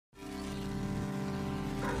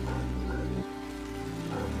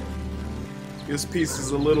This piece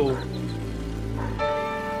is a little,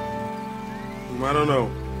 I don't know,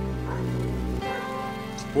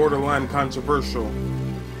 it's borderline controversial.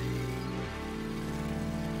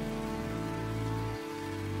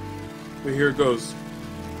 But here it goes.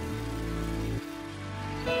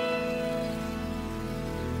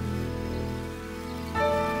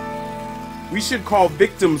 We should call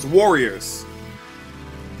victims warriors,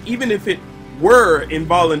 even if it were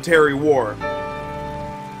involuntary war.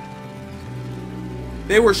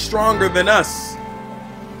 They were stronger than us.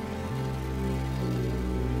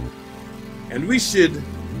 And we should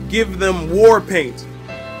give them war paint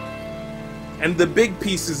and the big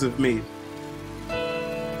pieces of meat.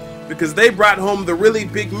 Because they brought home the really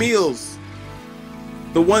big meals,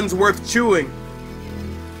 the ones worth chewing.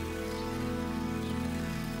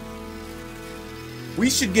 We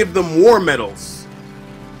should give them war medals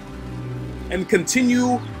and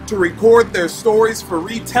continue to record their stories for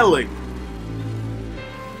retelling.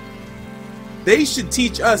 They should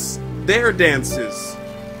teach us their dances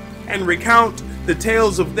and recount the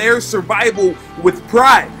tales of their survival with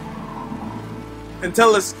pride, and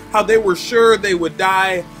tell us how they were sure they would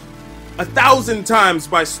die 1,000 times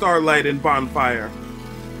by starlight and bonfire.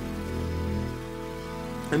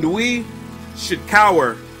 And we should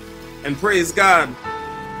cower and praise God.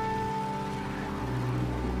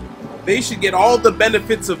 They should get all the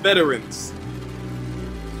benefits of veterans,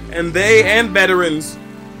 and they and veterans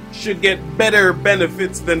should get better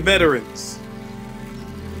benefits than veterans.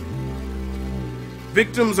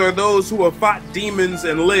 Victims are those who have fought demons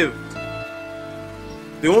and lived.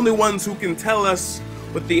 The only ones who can tell us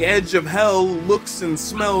what the edge of hell looks and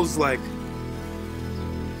smells like.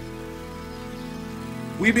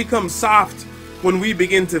 We become soft when we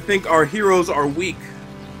begin to think our heroes are weak.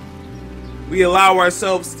 We allow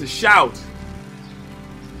ourselves to shout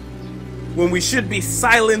when we should be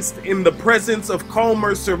silenced in the presence of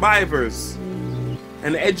calmer survivors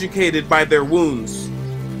and educated by their wounds.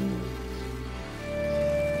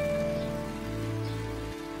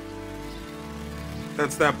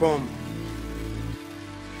 That's that poem.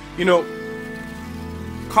 You know,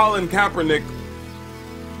 Colin Kaepernick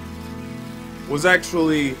was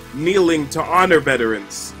actually kneeling to honor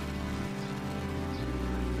veterans.